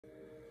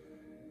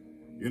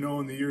You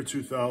know, in the year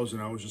 2000,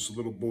 I was just a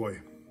little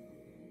boy.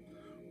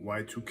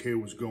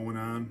 Y2K was going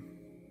on.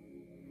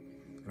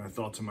 And I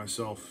thought to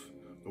myself,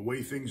 the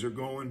way things are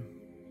going,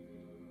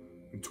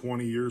 in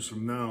 20 years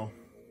from now,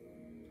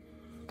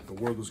 the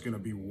world is going to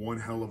be one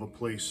hell of a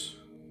place.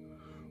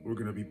 We're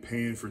going to be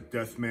paying for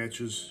death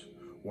matches,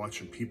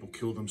 watching people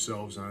kill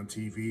themselves on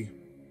TV.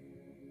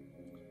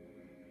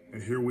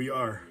 And here we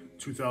are,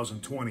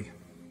 2020.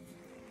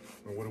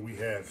 And what do we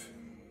have?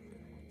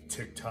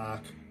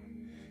 TikTok,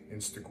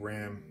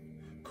 Instagram,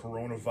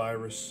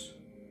 coronavirus,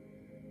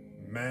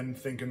 men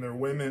thinking they're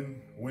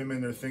women,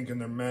 women are thinking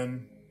they're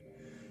men,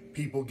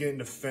 people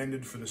getting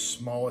offended for the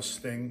smallest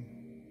thing.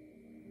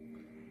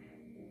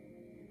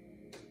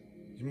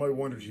 You might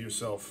wonder to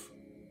yourself,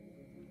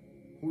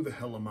 who the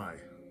hell am I?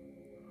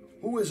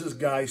 Who is this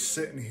guy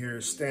sitting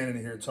here,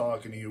 standing here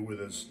talking to you with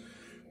his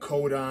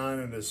coat on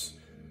and his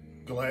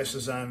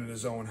glasses on in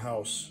his own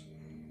house?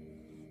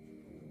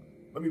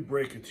 Let me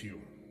break it to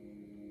you.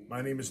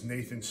 My name is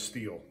Nathan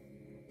Steele.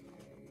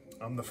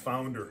 I'm the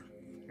founder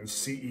and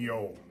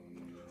CEO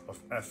of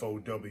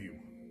F.O.W.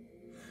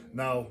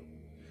 Now,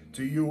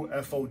 to you,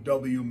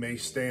 F.O.W may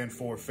stand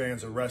for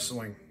Fans of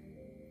Wrestling,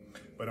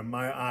 but in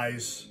my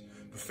eyes,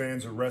 the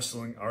fans of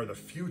wrestling are the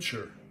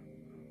future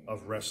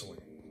of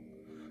wrestling.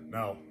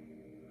 Now,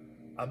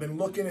 I've been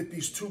looking at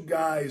these two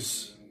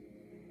guys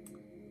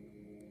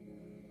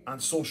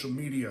on social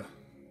media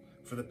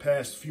for the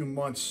past few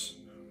months,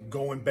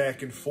 going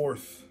back and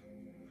forth,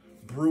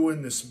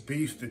 brewing this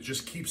beef that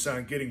just keeps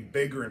on getting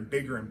bigger and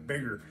bigger and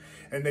bigger.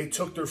 And they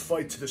took their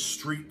fight to the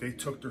street, they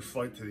took their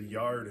fight to the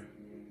yard,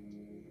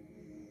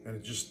 and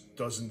it just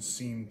doesn't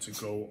seem to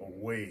go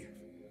away.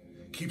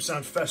 It keeps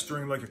on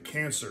festering like a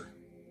cancer.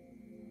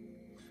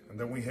 And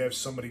then we have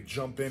somebody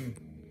jump in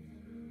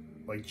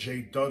like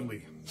Jay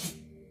Dudley.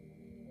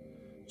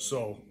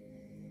 So,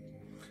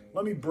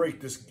 let me break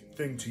this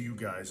thing to you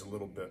guys a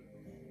little bit.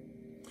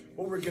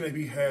 What we're going to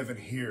be having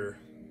here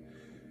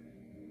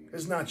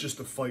is not just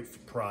a fight for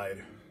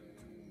pride,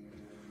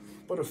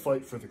 but a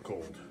fight for the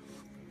gold.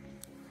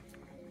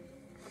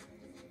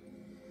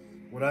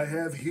 What I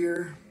have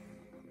here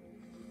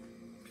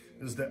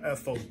is the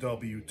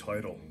F.O.W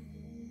title.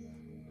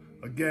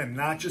 Again,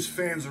 not just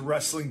Fans of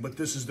Wrestling, but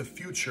this is the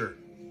future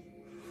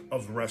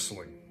of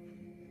wrestling.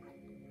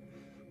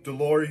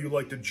 Delora, you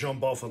like to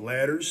jump off of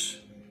ladders?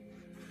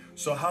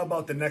 So how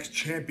about the next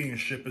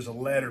championship is a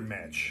ladder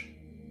match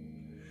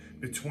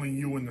between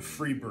you and the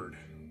Freebird?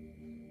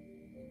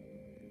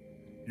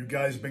 You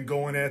guys have been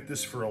going at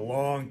this for a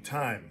long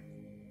time.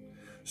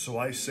 So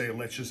I say,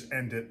 let's just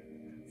end it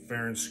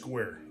fair and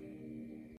square.